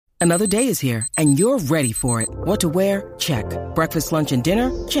Another day is here, and you're ready for it. What to wear? Check. Breakfast, lunch, and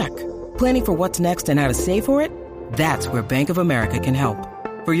dinner? Check. Planning for what's next and how to save for it? That's where Bank of America can help.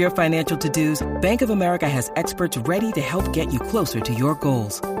 For your financial to-dos, Bank of America has experts ready to help get you closer to your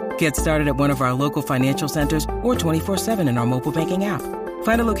goals. Get started at one of our local financial centers or 24/7 in our mobile banking app.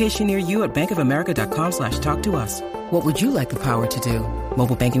 Find a location near you at bankofamerica.com/talktous. What would you like the power to do?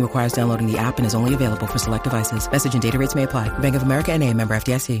 Mobile banking requires downloading the app and is only available for select devices. Message and data rates may apply. Bank of America N.A., member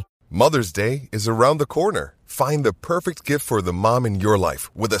FDIC. Mother's Day is around the corner. Find the perfect gift for the mom in your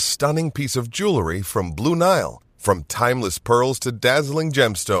life with a stunning piece of jewelry from Blue Nile. From timeless pearls to dazzling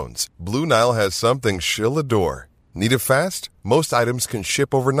gemstones, Blue Nile has something she'll adore. Need it fast? Most items can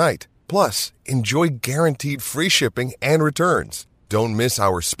ship overnight. Plus, enjoy guaranteed free shipping and returns. Don't miss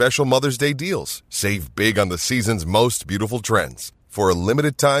our special Mother's Day deals. Save big on the season's most beautiful trends. For a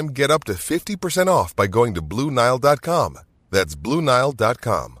limited time, get up to 50% off by going to BlueNile.com. That's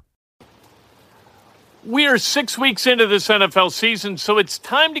BlueNile.com. We are 6 weeks into this NFL season, so it's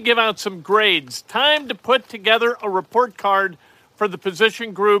time to give out some grades. Time to put together a report card for the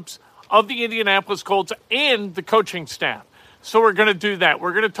position groups of the Indianapolis Colts and the coaching staff. So we're going to do that.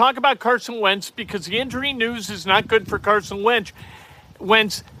 We're going to talk about Carson Wentz because the injury news is not good for Carson Wentz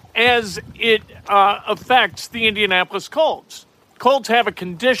as it affects the Indianapolis Colts. Colts have a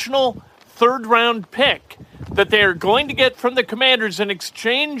conditional third-round pick that they are going to get from the Commanders in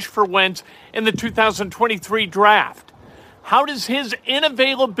exchange for Wentz in the 2023 draft. How does his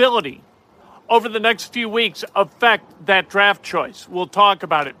inavailability over the next few weeks affect that draft choice? We'll talk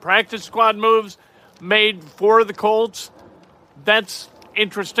about it. Practice squad moves made for the Colts. That's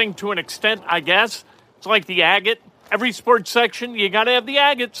interesting to an extent, I guess. It's like the agate. Every sports section, you got to have the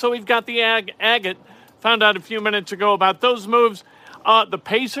agate, so we've got the agate. Found out a few minutes ago about those moves. The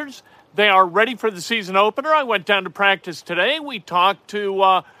Pacers, they are ready for the season opener. I went down to practice today. We talked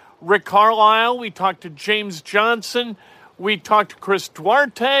to Rick Carlisle. We talked to James Johnson. We talked to Chris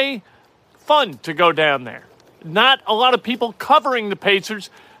Duarte. Fun to go down there. Not a lot of people covering the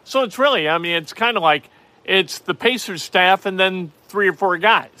Pacers, so it's really, it's kind of like it's the Pacers staff and then 3 or 4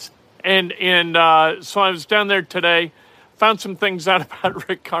 guys. And so I was down there today, found some things out about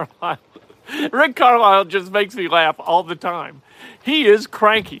Rick Carlisle. Rick Carlisle just makes me laugh all the time. He is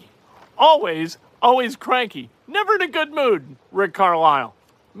cranky. Always cranky. Never in a good mood, Rick Carlisle.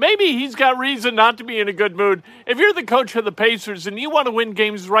 Maybe he's got reason not to be in a good mood. If you're the coach of the Pacers and you want to win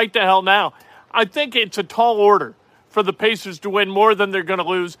games right to hell now, I think it's a tall order for the Pacers to win more than they're going to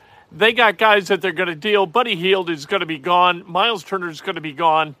lose. They got guys that they're going to deal. Buddy Hield is going to be gone. Miles Turner is going to be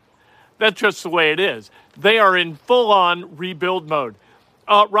gone. That's just the way it is. They are in full-on rebuild mode.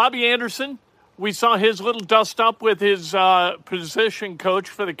 Robbie Anderson, we saw his little dust-up with his position coach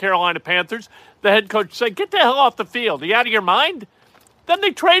for the Carolina Panthers. The head coach said, "Get the hell off the field. Are you out of your mind?" Then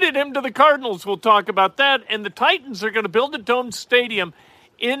they traded him to the Cardinals. We'll talk about that. And the Titans are going to build a domed stadium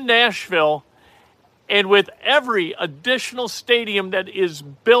in Nashville. And with every additional stadium that is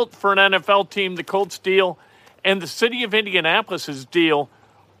built for an NFL team, the Colts deal and the city of Indianapolis's deal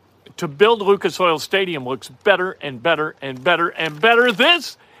to build Lucas Oil Stadium looks better and better and better and better.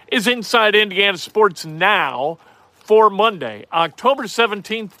 This is Inside Indiana Sports Now for Monday, October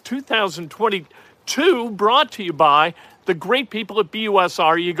 17th, 2022, brought to you by the great people at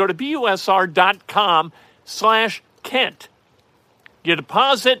BUSR. You go to busr.com/Kent. You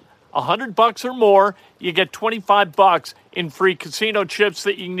deposit $100 or more, you get $25 in free casino chips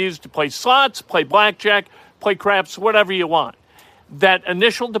that you can use to play slots, play blackjack, play craps, whatever you want. That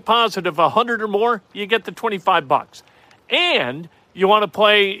initial deposit of $100 or more, you get the $25. And you want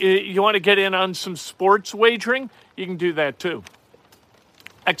to get in on some sports wagering, you can do that too.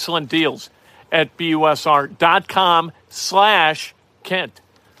 Excellent deals at busr.com/Kent.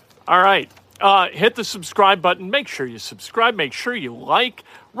 All right. Hit the subscribe button. Make sure you subscribe. Make sure you like.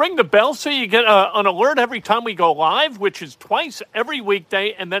 Ring the bell so you get an alert every time we go live, which is twice every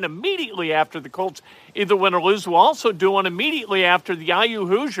weekday. And then immediately after the Colts either win or lose, we'll also do one immediately after the IU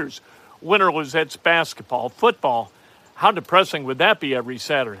Hoosiers win or lose. That's basketball, football. How depressing would that be every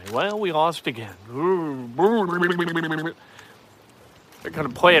Saturday? Well, we lost again. They're going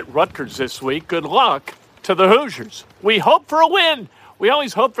to play at Rutgers this week. Good luck to the Hoosiers. We hope for a win. We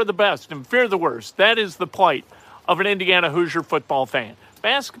always hope for the best and fear the worst. That is the plight of an Indiana Hoosier football fan.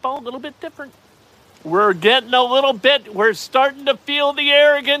 Basketball, a little bit different. We're starting to feel the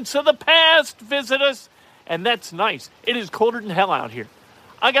arrogance of the past visit us, and that's nice. It is colder than hell out here.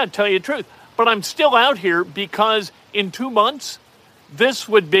 I got to tell you the truth, but I'm still out here because in 2 months, this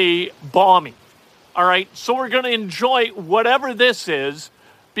would be balmy. All right, so we're going to enjoy whatever this is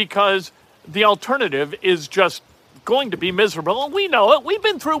because the alternative is just going to be miserable, and we know it. We've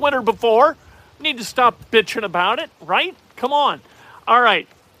been through winter before. We need to stop bitching about it, right? Come on. All right.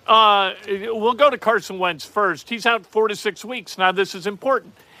 We'll go to Carson Wentz first. He's out 4 to 6 weeks. Now, this is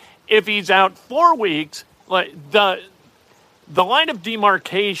important. If he's out 4 weeks, the line of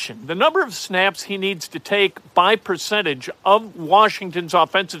demarcation, the number of snaps he needs to take by percentage of Washington's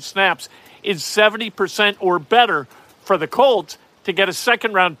offensive snaps is 70% or better for the Colts to get a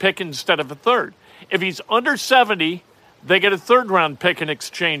second-round pick instead of a third. If he's under 70, they get a third-round pick in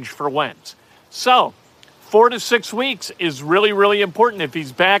exchange for Wentz. So 4 to 6 weeks is really, really important. If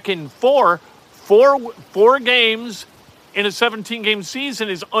he's back in four games in a 17-game season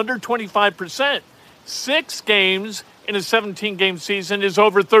is under 25%. 6 games in a 17-game season is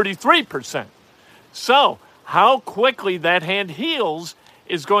over 33%. So how quickly that hand heals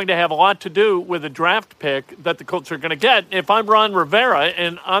is going to have a lot to do with a draft pick that the Colts are going to get. If I'm Ron Rivera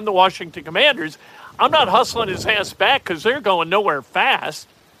and I'm the Washington Commanders, I'm not hustling his ass back because they're going nowhere fast.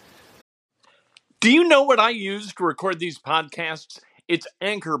 Do you know what I use to record these podcasts? It's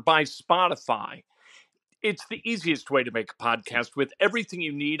Anchor by Spotify. It's the easiest way to make a podcast with everything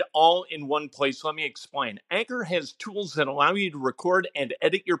you need all in one place. Let me explain. Anchor has tools that allow you to record and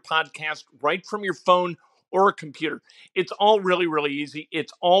edit your podcast right from your phone or a computer. It's all really, really easy.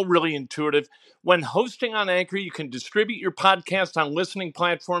 It's all really intuitive. When hosting on Anchor, you can distribute your podcast on listening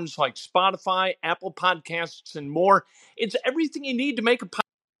platforms like Spotify, Apple Podcasts, and more. It's everything you need to make a podcast.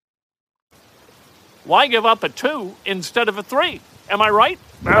 Why give up a 2 instead of a 3? Am I right?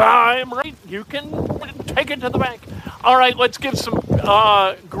 I'm right. You can take it to the bank. All right, let's give some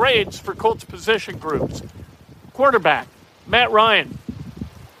grades for Colts position groups. Quarterback, Matt Ryan.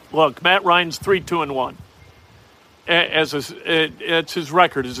 Look, Matt Ryan's 3-2-1. It's his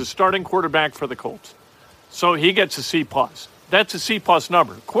record as a starting quarterback for the Colts. So he gets a C+. That's a C+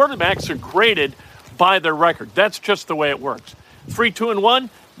 number. Quarterbacks are graded by their record. That's just the way it works. 3-2-1,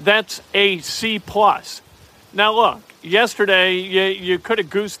 that's a C+. Now look, yesterday you could have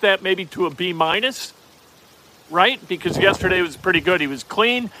goosed that maybe to a B-, right? Because yesterday was pretty good. He was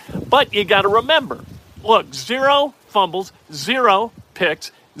clean. But you got to remember, look, 0 fumbles, 0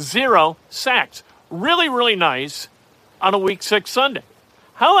 picks, 0 sacks. Really, really nice on a Week 6 Sunday.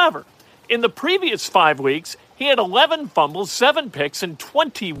 However, in the previous 5 weeks, he had 11 fumbles, 7 picks, and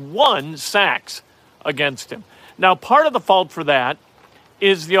 21 sacks against him. Now, part of the fault for that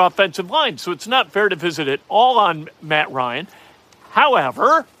is the offensive line, so it's not fair to visit it all on Matt Ryan.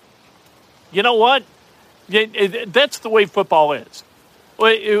 However, you know what? That's the way football is.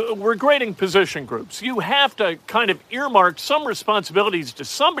 We're grading position groups. You have to kind of earmark some responsibilities to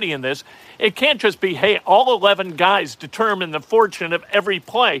somebody in this. It can't just be, hey, all 11 guys determine the fortune of every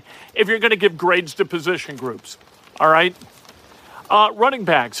play if you're going to give grades to position groups. All right? Running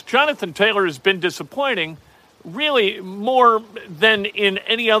backs. Jonathan Taylor has been disappointing, really more than in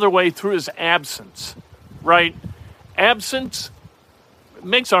any other way through his absence, right? Absence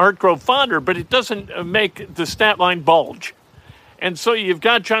makes a heart grow fonder, but it doesn't make the stat line bulge. And so you've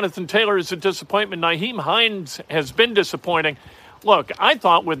got Jonathan Taylor as a disappointment. Nyheim Hines has been disappointing. Look, I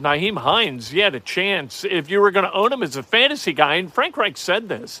thought with Nyheim Hines, you had a chance if you were going to own him as a fantasy guy. And Frank Reich said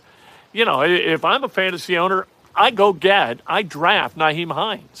this. You know, if I'm a fantasy owner, I draft Nyheim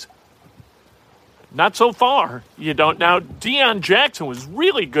Hines. Not so far. You don't. Now, Deion Jackson was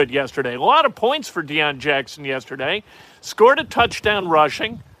really good yesterday. A lot of points for Deion Jackson yesterday. Scored a touchdown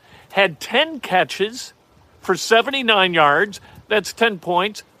rushing. Had 10 catches for 79 yards. That's 10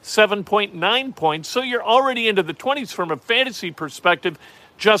 points, 7.9 points. So you're already into the 20s from a fantasy perspective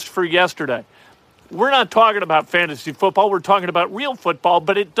just for yesterday. We're not talking about fantasy football. We're talking about real football,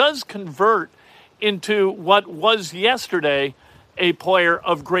 but it does convert into what was yesterday a player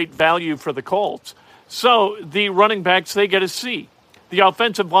of great value for the Colts. So the running backs, they get a C. The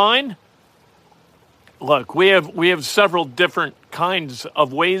offensive line, look, we have several different kinds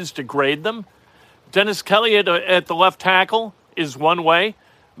of ways to grade them. Dennis Kelly at the left tackle is one way.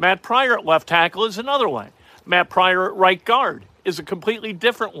 Matt Pryor at left tackle is another way. Matt Pryor at right guard is a completely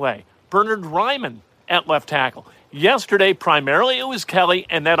different way. Bernard Ryman at left tackle. Yesterday, primarily it was Kelly,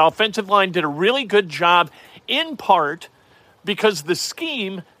 and that offensive line did a really good job in part because the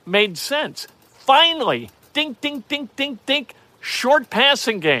scheme made sense. Finally, dink, dink, dink, dink, dink, short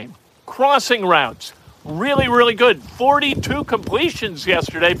passing game, crossing routes. Really, really good. 42 completions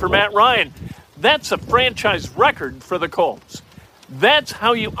yesterday for Matt Ryan. That's a franchise record for the Colts. That's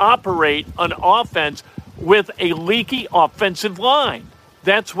how you operate an offense with a leaky offensive line.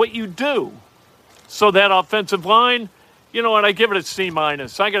 That's what you do. So that offensive line, you know what, I give it a C-. I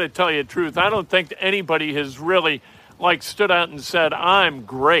got to tell you the truth. I don't think anybody has really like stood out and said, I'm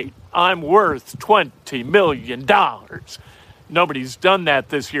great. I'm worth $20 million. Nobody's done that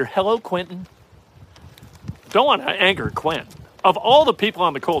this year. Hello, Quentin. Don't want to anger Quinn. Of all the people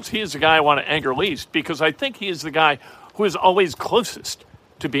on the Colts, he is the guy I want to anger least because I think he is the guy who is always closest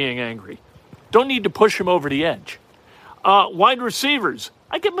to being angry. Don't need to push him over the edge. Wide receivers,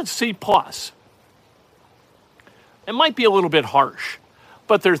 I give them a C+. It might be a little bit harsh,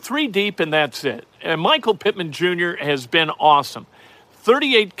 but they're 3 deep and that's it. And Michael Pittman Jr. has been awesome.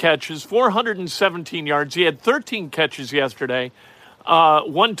 38 catches, 417 yards. He had 13 catches yesterday,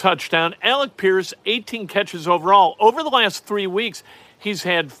 1 touchdown. Alec Pierce, 18 catches overall. Over the last 3 weeks, he's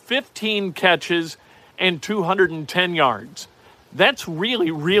had 15 catches and 210 yards. That's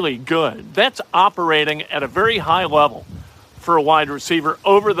really, really good. That's operating at a very high level for a wide receiver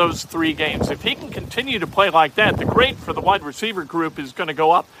over those 3 games. If he can continue to play like that, the grade for the wide receiver group is going to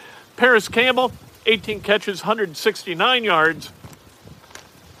go up. Paris Campbell, 18 catches, 169 yards.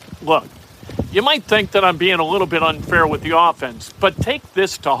 Look, you might think that I'm being a little bit unfair with the offense, but take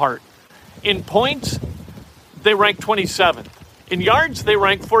this to heart. In points, they rank 27th. In yards, they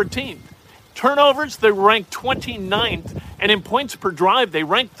rank 14th. Turnovers, they rank 29th. And in points per drive, they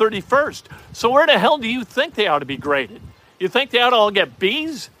rank 31st. So where the hell do you think they ought to be graded? You think they ought to all get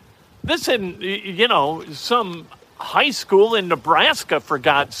Bs? This isn't, some high school in Nebraska, for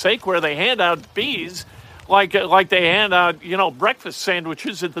God's sake, where they hand out Bs like they hand out, breakfast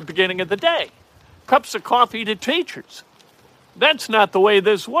sandwiches at the beginning of the day. Cups of coffee to teachers. That's not the way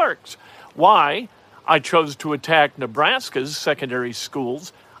this works. Why I chose to attack Nebraska's secondary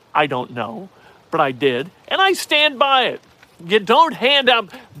schools, I don't know, but I did, and I stand by it. You don't hand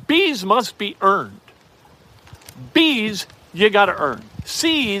out. B's must be earned. B's, you got to earn.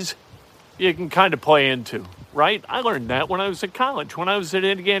 C's, you can kind of play into, right? I learned that when I was at college, when I was at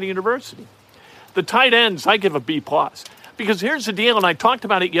Indiana University. The tight ends, I give a B+. Because here's the deal, and I talked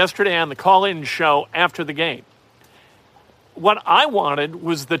about it yesterday on the call-in show after the game. What I wanted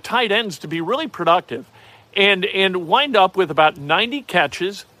was the tight ends to be really productive and wind up with about 90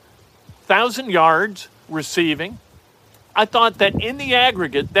 catches, 1,000 yards receiving. I thought that in the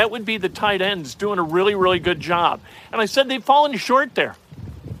aggregate, that would be the tight ends doing a really, really good job. And I said they've fallen short there.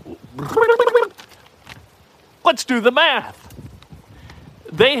 Let's do the math.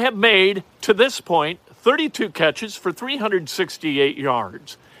 They have made, to this point, 32 catches for 368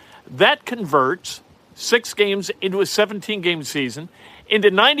 yards. That converts 6 games into a 17-game season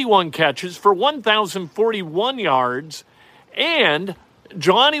into 91 catches for 1,041 yards. And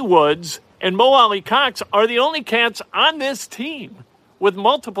Jelani Woods and Mo Alie-Cox are the only cats on this team with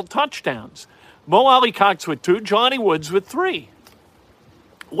multiple touchdowns. Mo Alie-Cox with 2, Jelani Woods with 3.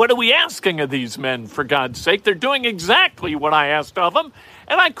 What are we asking of these men, for God's sake? They're doing exactly what I asked of them,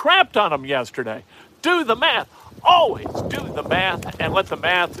 and I crapped on them yesterday. Do the math. Always do the math and let the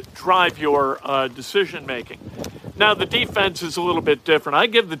math drive your decision-making. Now, the defense is a little bit different. I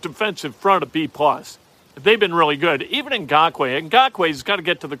give the defensive front a B+. They've been really good, even in Ngakoue. Ngakoue's got to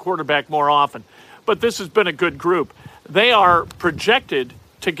get to the quarterback more often, but this has been a good group. They are projected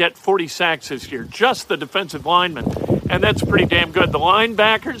to get 40 sacks this year, just the defensive linemen, and that's pretty damn good. The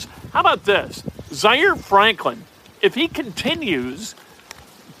linebackers, how about this? Zaire Franklin, if he continues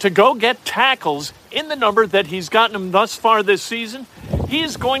to go get tackles in the number that he's gotten them thus far this season, he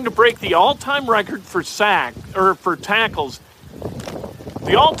is going to break the all-time record for tackles,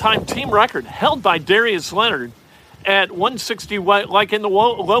 the all-time team record held by Darius Leonard at 160, like in the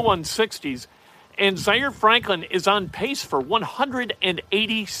low 160s. And Zaire Franklin is on pace for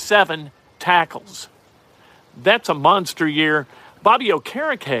 187 tackles. That's a monster year. Bobby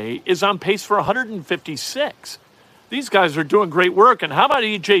Okereke is on pace for 156. These guys are doing great work. And how about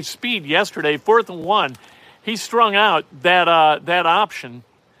E.J. Speed yesterday, 4th and 1? He strung out that option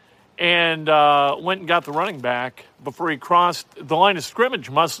and went and got the running back before he crossed the line of scrimmage,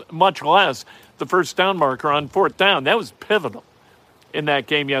 much less the first down marker on 4th down. That was pivotal in that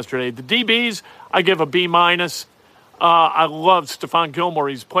game yesterday. The DBs, I give a B-. I love Stephon Gilmore.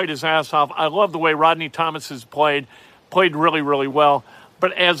 He's played his ass off. I love the way Rodney Thomas has played really, really well.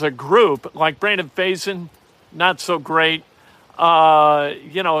 But as a group, like Brandon Faison, not so great.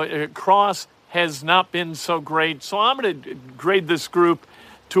 Cross has not been so great. So I'm going to grade this group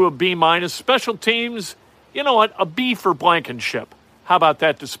to a B-. Special teams, you know what, a B for Blankenship. How about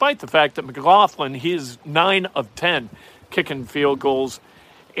that? Despite the fact that McLaughlin, he is 9 of 10 kicking field goals.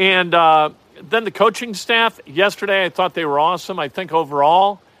 And then the coaching staff, yesterday I thought they were awesome. I think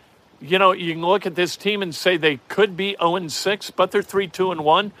overall, you can look at this team and say they could be 0-6, but they're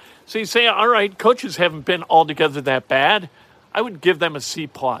 3-2-1. So you say, all right, coaches haven't been altogether that bad. I would give them a C+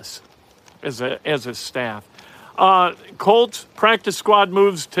 as a staff. Colts practice squad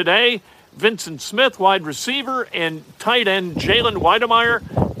moves today. Vincent Smith, wide receiver, and tight end Jalen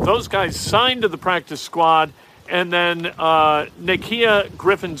Weidemeyer. Those guys signed to the practice squad. And then Nakia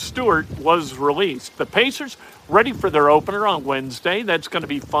Griffin-Stewart was released. The Pacers ready for their opener on Wednesday. That's going to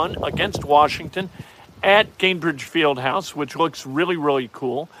be fun against Washington at Gainbridge Fieldhouse, which looks really, really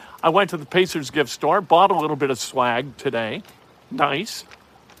cool. I went to the Pacers gift store, bought a little bit of swag today. Nice.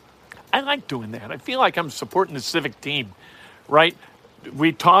 I like doing that. I feel like I'm supporting the civic team, right?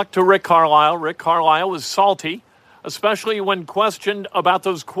 We talked to Rick Carlisle. Rick Carlisle was salty, especially when questioned about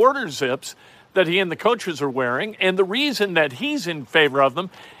those quarter zips that he and the coaches are wearing. And the reason that he's in favor of them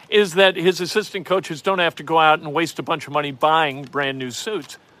is that his assistant coaches don't have to go out and waste a bunch of money buying brand new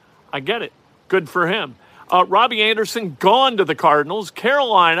suits. I get it. Good for him. Robbie Anderson gone to the Cardinals.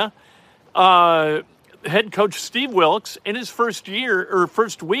 Carolina head coach Steve Wilkes, in his first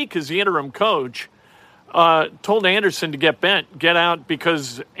week as the interim coach, told Anderson to get out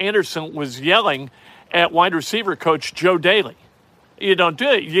because Anderson was yelling at wide receiver coach Joe Daly. You don't do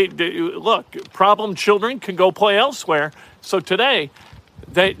it. Look, problem children can go play elsewhere. So today,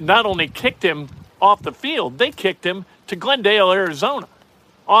 they not only kicked him off the field, they kicked him to Glendale, Arizona.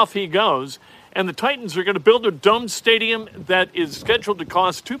 Off he goes. And the Titans are going to build a dome stadium that is scheduled to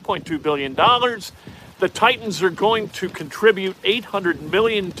cost $2.2 billion. The Titans are going to contribute $800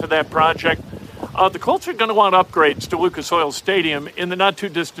 million to that project. The Colts are going to want upgrades to Lucas Oil Stadium in the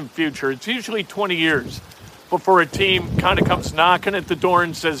not-too-distant future. It's usually 20 years before a team kind of comes knocking at the door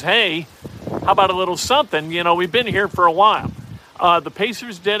and says, hey, how about a little something? You know, we've been here for a while. The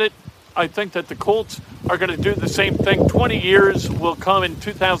Pacers did it. I think that the Colts are going to do the same thing. 20 years will come in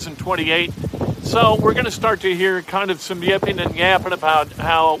 2028. So we're going to start to hear kind of some yipping and yapping about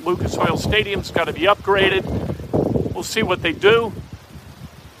how Lucas Oil Stadium's got to be upgraded. We'll see what they do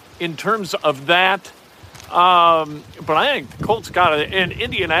in terms of that. But I think the Colts and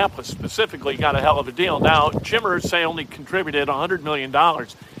Indianapolis specifically got a hell of a deal. Now, Jim Irsay only contributed $100 million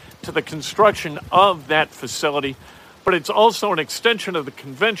to the construction of that facility, but it's also an extension of the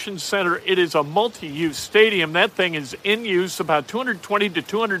convention center. It is a multi-use stadium. That thing is in use about 220 to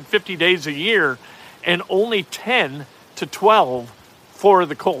 250 days a year and only 10 to 12 for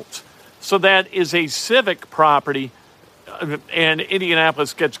the Colts. So that is a civic property, and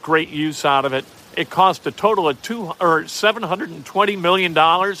Indianapolis gets great use out of it. It cost a total of $720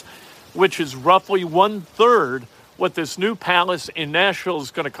 million, which is roughly one-third what this new palace in Nashville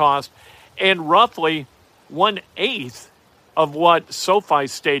is going to cost, and roughly 1/8 of what SoFi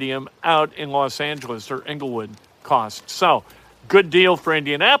Stadium out in Los Angeles or Inglewood cost. So, good deal for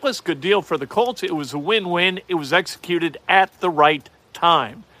Indianapolis, good deal for the Colts. It was a win-win. It was executed at the right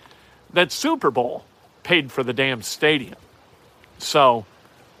time. That Super Bowl paid for the damn stadium. So,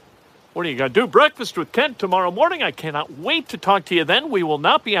 what are you going to do? Breakfast with Kent tomorrow morning. I cannot wait to talk to you then. We will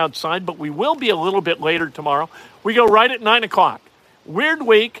not be outside, but we will be a little bit later tomorrow. We go right at 9 o'clock. Weird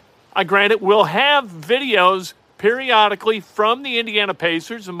week. I grant it. We'll have videos periodically from the Indiana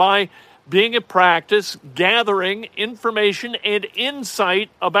Pacers and my being at practice, gathering information and insight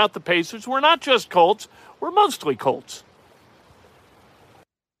about the Pacers. We're not just Colts. We're mostly Colts.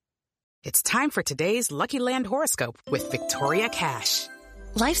 It's time for today's Lucky Land horoscope with Victoria Cash.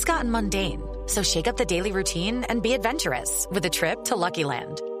 Life's gotten mundane, so shake up the daily routine and be adventurous with a trip to Lucky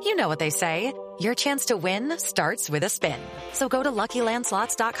Land. You know what they say. Your chance to win starts with a spin. So go to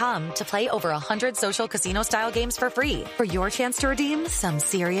LuckyLandSlots.com to play over 100 social casino-style games for free for your chance to redeem some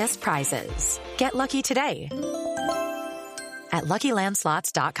serious prizes. Get lucky today at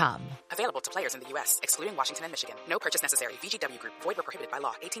LuckyLandSlots.com. Available to players in the U.S., excluding Washington and Michigan. No purchase necessary. VGW Group. Void where prohibited by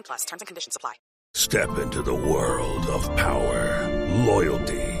law. 18+. Terms and conditions apply. Step into the world of power,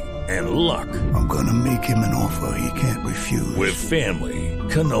 loyalty, and luck. I'm gonna make him an offer he can't refuse. With family,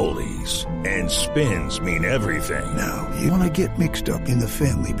 cannolis, and spins mean everything. Now, you wanna get mixed up in the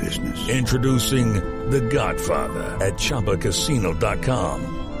family business. Introducing The Godfather at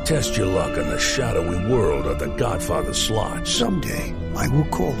ChumbaCasino.com. Test your luck in the shadowy world of The Godfather slot. Someday, I will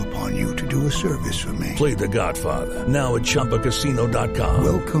call upon you to do a service for me. Play The Godfather, now at ChumbaCasino.com.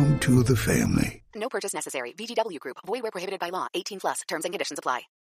 Welcome to the family. No purchase necessary. VGW Group. Void where prohibited by law. 18+. Terms and conditions apply.